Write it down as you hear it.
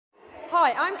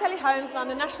Hi, I'm Kelly Holmes and I'm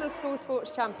the National School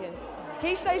Sports Champion.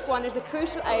 Key Stage 1 is a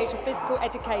crucial age of physical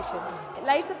education. It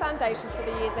lays the foundations for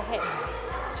the years ahead.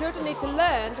 Children need to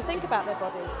learn to think about their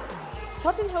bodies.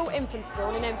 Totting Hall Infant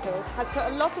School in Enfield has put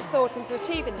a lot of thought into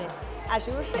achieving this, as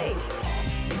you will see.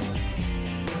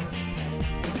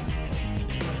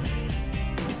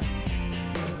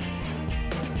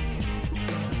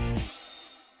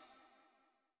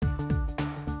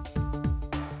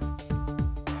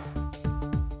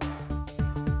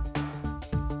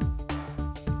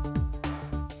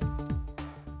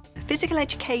 Physical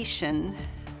education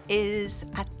is,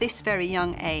 at this very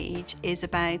young age, is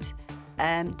about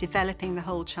developing the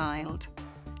whole child.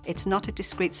 It's not a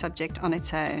discrete subject on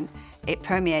its own. It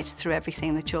permeates through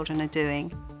everything the children are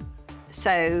doing.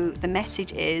 So the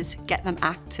message is get them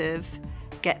active,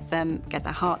 get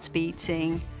their hearts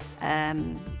beating,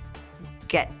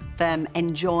 get them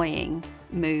enjoying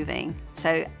moving.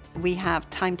 So we have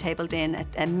timetabled in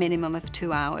a minimum of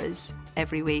 2 hours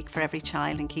every week for every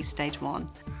child in Key Stage 1.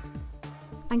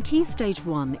 And Key Stage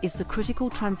 1 is the critical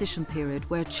transition period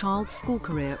where a child's school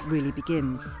career really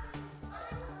begins.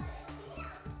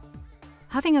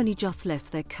 Having only just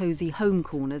left their cosy home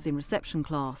corners in reception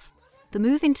class, the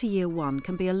move into Year 1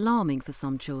 can be alarming for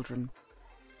some children.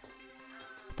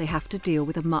 They have to deal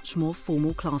with a much more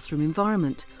formal classroom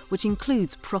environment, which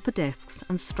includes proper desks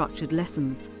and structured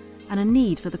lessons, and a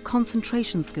need for the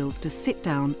concentration skills to sit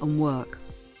down and work.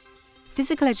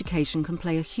 Physical education can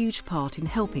play a huge part in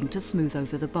helping to smooth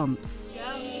over the bumps.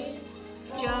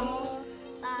 Jump.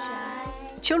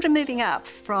 Children moving up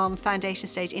from foundation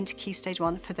stage into Key Stage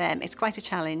 1, for them, it's quite a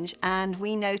challenge. And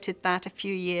we noted that a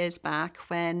few years back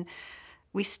when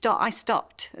I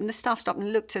stopped, and the staff stopped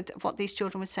and looked at what these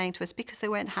children were saying to us because they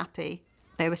weren't happy.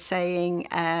 They were saying,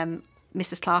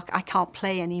 Mrs. Clark, I can't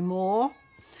play anymore.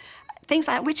 Things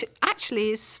like that, which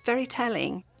actually is very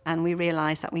telling. And we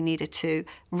realised that we needed to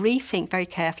rethink very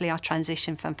carefully our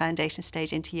transition from foundation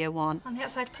stage into Year 1. On the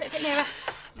outside, put it a bit nearer.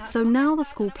 So now the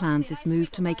school plans this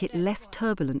move to make it less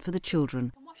turbulent for the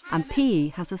children, and PE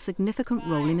has a significant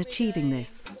role in achieving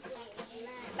this.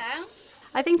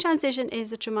 I think transition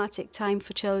is a traumatic time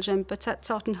for children, but at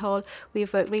Totting Hall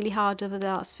we've worked really hard over the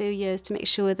last few years to make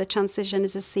sure the transition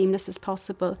is as seamless as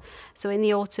possible. So in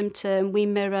the autumn term we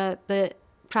mirror the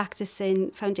practice in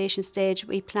foundation stage.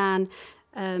 We plan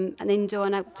an indoor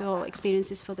and outdoor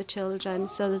experiences for the children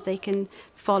so that they can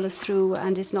follow through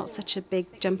and it's not such a big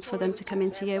jump for them to come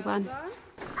into Year 1.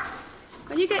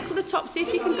 When you get to the top, see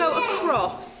if you can go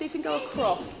across.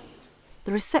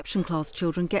 The reception class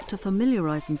children get to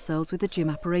familiarise themselves with the gym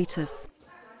apparatus.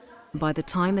 And by the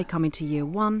time they come into Year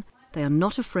 1, they are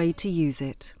not afraid to use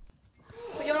it.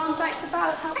 Put your arms out to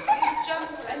balance, help you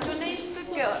jump, and your knees. Good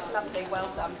girl, that's lovely,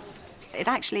 well done. It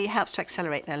actually helps to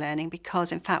accelerate their learning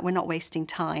because, in fact, we're not wasting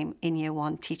time in Year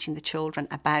 1 teaching the children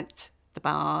about the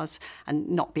bars and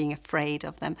not being afraid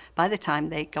of them. By the time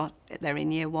they're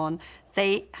in Year 1,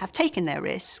 they have taken their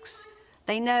risks,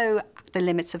 they know the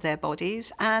limits of their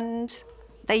bodies and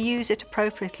they use it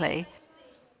appropriately.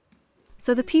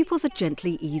 So the pupils are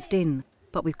gently eased in,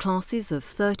 but with classes of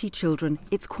 30 children,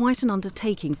 it's quite an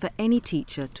undertaking for any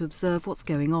teacher to observe what's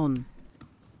going on.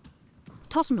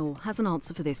 Totting Hall has an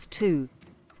answer for this too.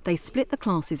 They split the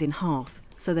classes in half,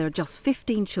 so there are just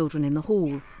 15 children in the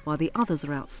hall, while the others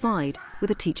are outside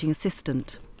with a teaching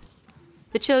assistant.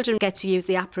 The children get to use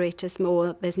the apparatus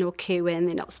more, there's no queuing,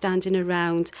 they're not standing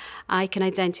around. I can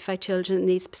identify children that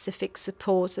need specific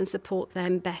support and support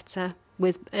them better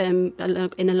with in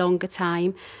a longer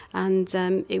time, and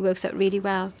it works out really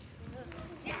well.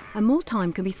 And more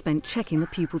time can be spent checking the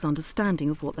pupils' understanding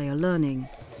of what they are learning.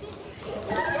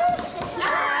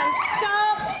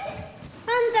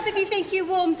 If you think you're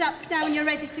warmed up now and you're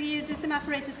ready to do some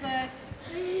apparatus work.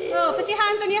 Oh, put your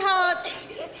hands on your heart.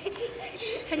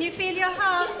 Can you feel your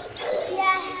heart?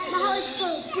 Yeah, my heart is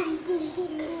full. Boom, boom,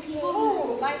 boom, boom.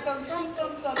 Oh, mine's going boom,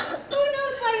 boom, boom. Who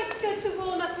knows why it's good to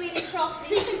warm up really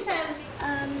properly? You can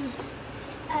tell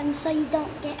me. So you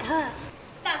don't get hurt.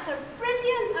 That's a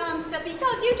brilliant answer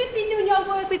because you've just been doing your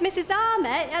work with Mrs.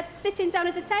 Ahmed, sitting down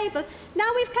at a table.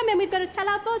 Now we've come in, we've got to tell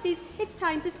our bodies it's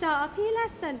time to start our PE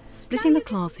lesson. Splitting the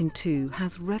class in two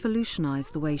has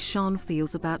revolutionised the way Sian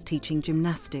feels about teaching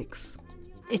gymnastics.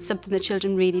 It's something that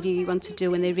children really, really want to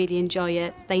do and they really enjoy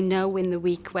it. They know in the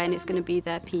week when it's going to be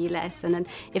their PE lesson, and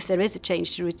if there is a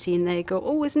change to routine, they go,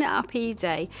 oh, isn't it our PE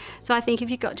day? So I think if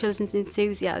you've got children's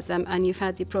enthusiasm and you've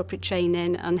had the appropriate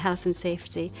training on health and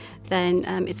safety, then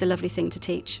it's a lovely thing to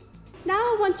teach. Now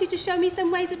I want you to show me some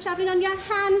ways of travelling on your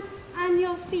hands and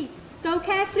your feet. Go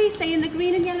carefully, stay in the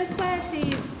green and yellow square,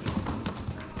 please.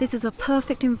 This is a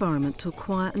perfect environment to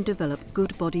acquire and develop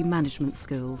good body management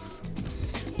skills.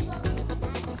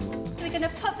 We're going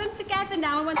to put them together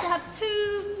now. I want to have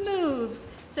 2 moves.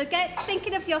 So get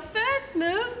thinking of your first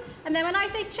move, and then when I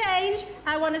say change,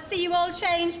 I want to see you all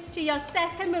change to your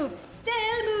second move.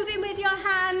 Still moving with your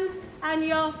hands and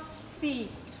your feet.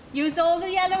 Use all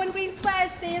the yellow and green squares,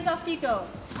 see as off you go.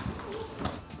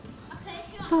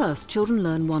 First, children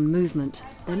learn one movement.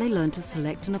 Then they learn to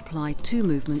select and apply 2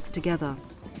 movements together.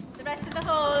 The rest of the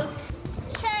whole,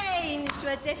 change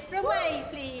to a different way,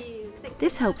 please.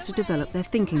 This helps to develop their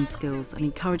thinking skills and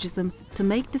encourages them to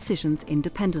make decisions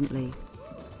independently.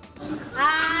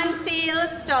 And seal,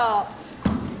 stop.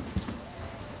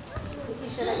 You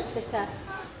should let it sit up.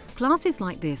 Classes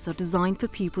like this are designed for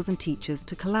pupils and teachers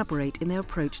to collaborate in their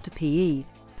approach to PE,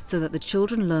 so that the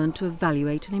children learn to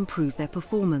evaluate and improve their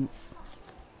performance.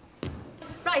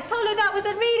 Right, Tolu, that was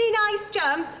a really nice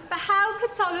jump, but how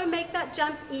could Tolu make that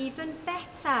jump even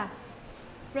better?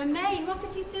 Romain, what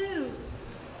could he do?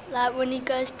 Like when he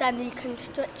goes down, you can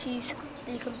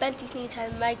bend his knees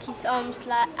and make his arms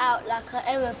out like an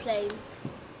aeroplane.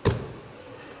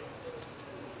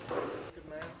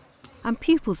 And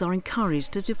pupils are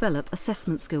encouraged to develop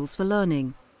assessment skills for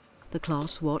learning. The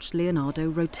class watched Leonardo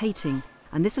rotating,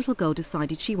 and this little girl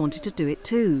decided she wanted to do it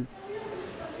too.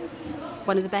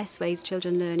 One of the best ways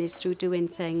children learn is through doing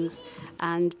things,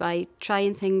 and by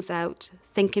trying things out,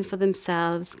 thinking for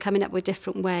themselves, coming up with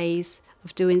different ways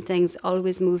of doing things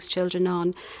always moves children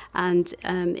on. And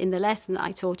in the lesson that I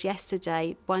taught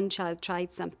yesterday, one child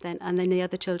tried something and then the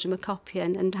other children were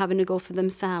copying and having a go for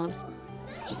themselves.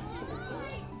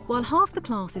 While half the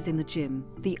class is in the gym,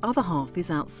 the other half is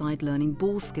outside learning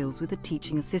ball skills with a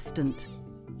teaching assistant.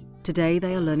 Today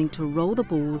they are learning to roll the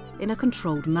ball in a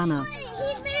controlled manner. He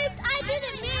moved, I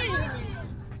didn't move.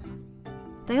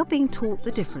 They are being taught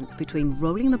the difference between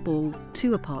rolling the ball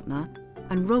to a partner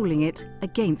and rolling it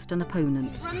against an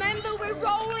opponent. Remember, we're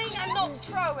rolling and not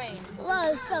throwing.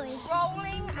 Whoa, sorry.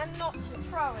 Rolling and not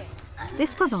throwing.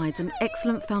 This provides an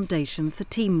excellent foundation for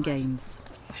team games.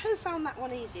 Who found that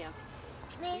one easier?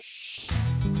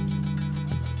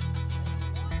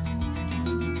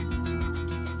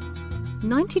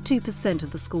 92%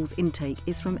 of the school's intake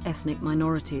is from ethnic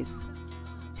minorities.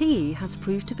 PE has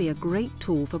proved to be a great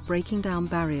tool for breaking down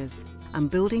barriers and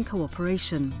building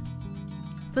cooperation.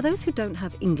 For those who don't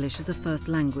have English as a first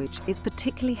language, it's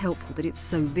particularly helpful that it's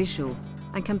so visual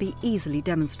and can be easily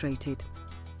demonstrated.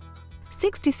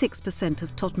 66%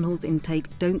 of Totten Hall's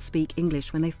intake don't speak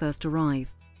English when they first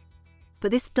arrive.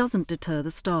 But this doesn't deter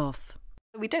the staff.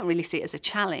 We don't really see it as a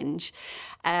challenge.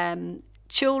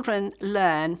 Children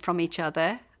learn from each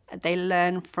other. They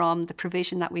learn from the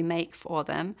provision that we make for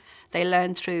them. They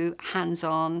learn through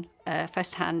hands-on,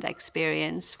 first-hand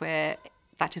experience where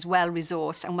that is well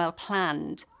resourced and well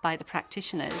planned by the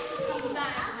practitioners.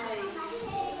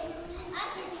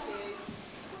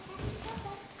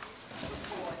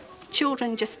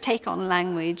 Children just take on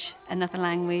language, another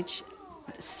language,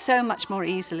 so much more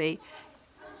easily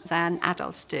than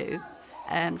adults do.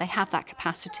 They have that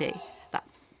capacity, that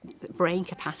brain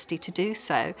capacity to do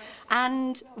so.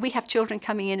 And we have children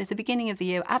coming in at the beginning of the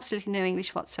year, absolutely no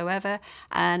English whatsoever,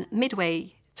 and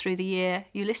midway through the year,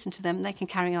 you listen to them, they can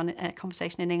carry on a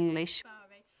conversation in English.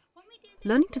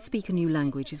 Learning to speak a new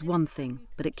language is one thing,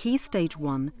 but at Key Stage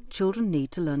 1, children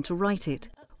need to learn to write it,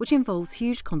 which involves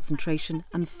huge concentration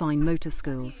and fine motor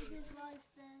skills.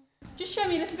 Just show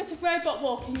me a little bit of robot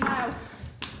walking now.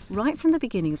 Right from the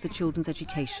beginning of the children's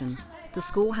education, the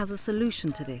school has a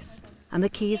solution to this, and the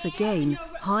key is again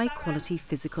high-quality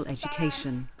physical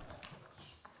education.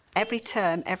 Every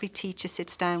term, every teacher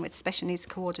sits down with a special needs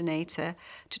coordinator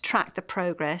to track the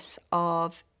progress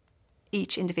of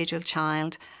each individual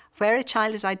child. Where a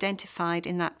child is identified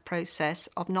in that process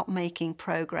of not making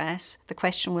progress, the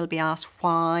question will be asked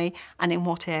why and in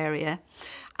what area.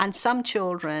 And some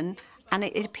children, and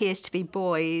it appears to be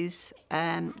boys,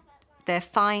 their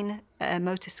fine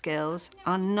motor skills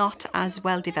are not as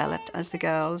well developed as the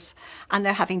girls, and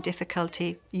they're having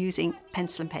difficulty using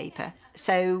pencil and paper.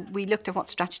 So we looked at what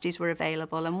strategies were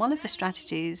available, and one of the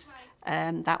strategies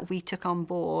that we took on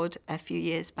board a few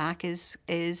years back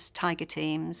is tiger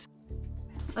teams.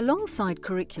 Alongside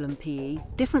curriculum PE,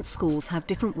 different schools have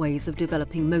different ways of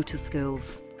developing motor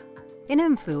skills. In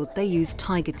Enfield, they use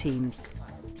tiger teams,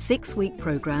 6-week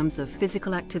programmes of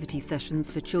physical activity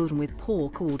sessions for children with poor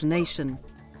coordination.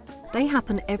 They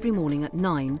happen every morning at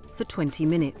 9 for 20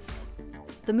 minutes.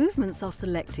 The movements are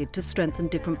selected to strengthen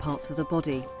different parts of the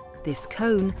body. This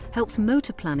cone helps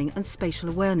motor planning and spatial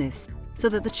awareness, so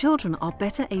that the children are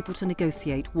better able to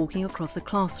negotiate walking across a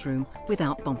classroom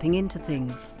without bumping into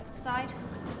things. Side.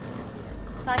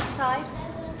 Side to side.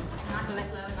 Nice and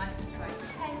slow, nice and straight.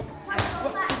 Okay.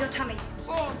 Rock with your tummy.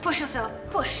 Oh, push yourself.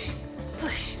 Push,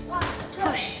 push,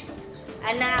 push.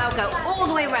 And now go all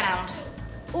the way round.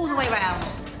 All the way round.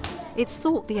 It's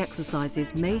thought the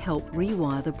exercises may help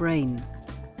rewire the brain.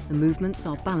 The movements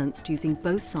are balanced using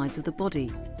both sides of the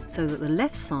body, so that the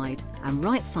left side and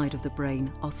right side of the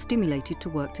brain are stimulated to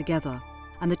work together,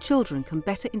 and the children can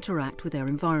better interact with their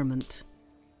environment.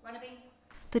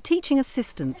 The teaching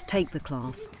assistants take the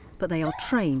class, but they are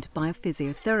trained by a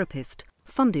physiotherapist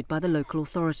funded by the local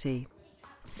authority.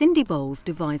 Cindy Bowles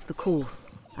divides the course,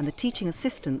 and the teaching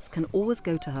assistants can always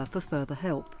go to her for further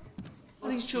help.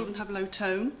 These children have low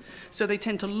tone, so they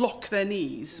tend to lock their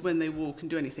knees when they walk and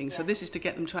do anything. Yeah. So this is to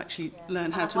get them to actually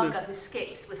learn how to move. One girl who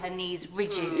skips with her knees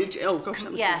rigid. Oh gosh,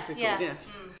 that was difficult. Yeah.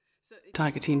 Yes.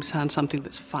 Tiger teams sound something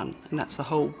that's fun, and that's the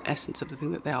whole essence of the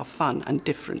thing, that they are fun and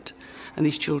different, and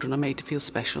these children are made to feel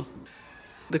special.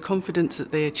 The confidence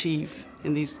that they achieve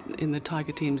in the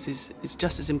tiger teams is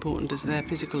just as important as their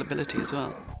physical ability as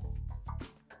well.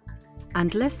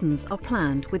 And lessons are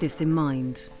planned with this in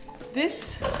mind.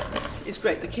 This is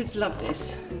great, the kids love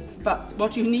this, but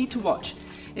what you need to watch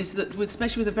is that,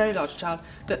 especially with a very large child,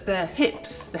 that their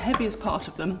hips, the heaviest part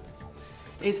of them,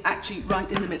 is actually right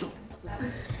in the middle.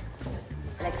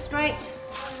 Legs straight,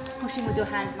 pushing with your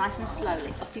hands nice and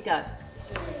slowly. Off you go.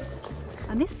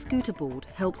 And this scooter board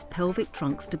helps pelvic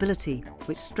trunk stability,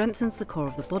 which strengthens the core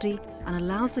of the body and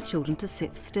allows the children to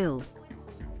sit still.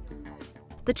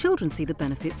 The children see the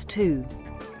benefits too.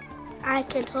 I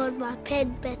can hold my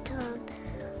pen better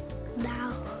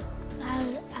now.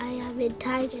 I am in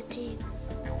tiger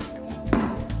teams.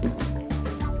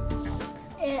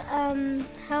 It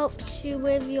helps you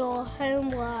with your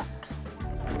homework.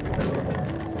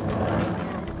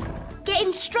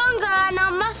 Getting stronger and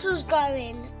our muscles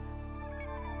growing.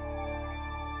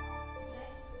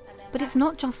 But it's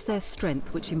not just their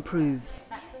strength which improves.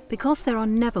 Because there are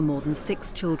never more than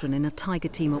 6 children in a tiger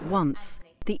team at once,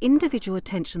 the individual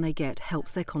attention they get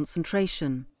helps their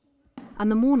concentration.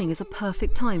 And the morning is a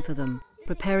perfect time for them,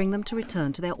 preparing them to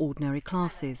return to their ordinary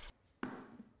classes.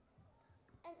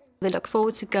 They look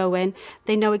forward to going.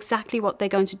 They know exactly what they're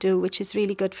going to do, which is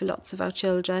really good for lots of our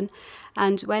children.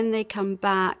 And when they come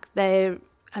back, they're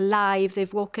alive,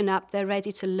 they've woken up, they're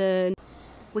ready to learn.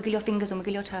 Wiggle your fingers and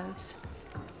wiggle your toes.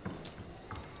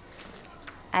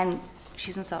 And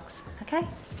shoes and socks, okay?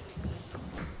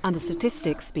 And the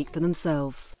statistics speak for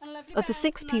themselves. Of the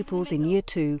 6 pupils in Year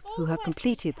 2 who have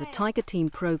completed the Tiger Team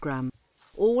programme,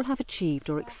 all have achieved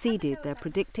or exceeded their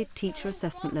predicted teacher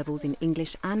assessment levels in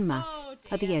English and Maths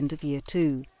at the end of Year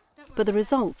 2. But the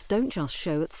results don't just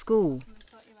show at school.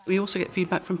 We also get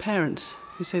feedback from parents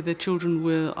who say their children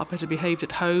are better behaved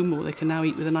at home, or they can now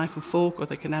eat with a knife and fork, or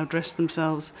they can now dress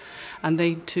themselves, and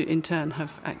they too in turn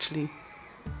have actually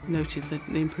noted that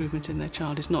the improvement in their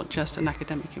child is not just an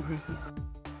academic improvement.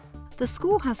 The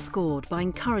school has scored by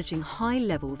encouraging high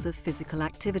levels of physical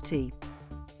activity.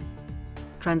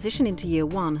 Transition into Year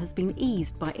 1 has been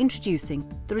eased by introducing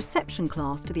the reception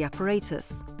class to the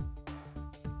apparatus.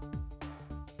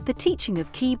 The teaching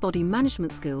of key body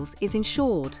management skills is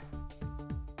ensured.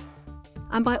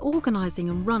 And by organising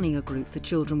and running a group for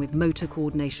children with motor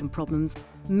coordination problems,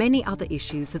 many other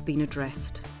issues have been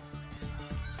addressed.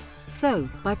 So,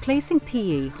 by placing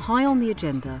PE high on the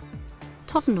agenda,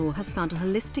 Tottenham has found a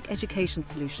holistic education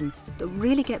solution that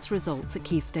really gets results at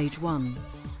Key Stage 1.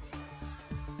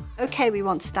 OK, we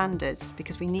want standards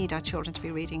because we need our children to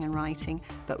be reading and writing,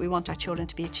 but we want our children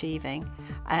to be achieving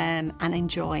and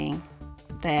enjoying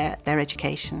their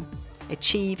education.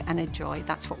 Achieve and enjoy,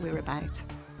 that's what we're about.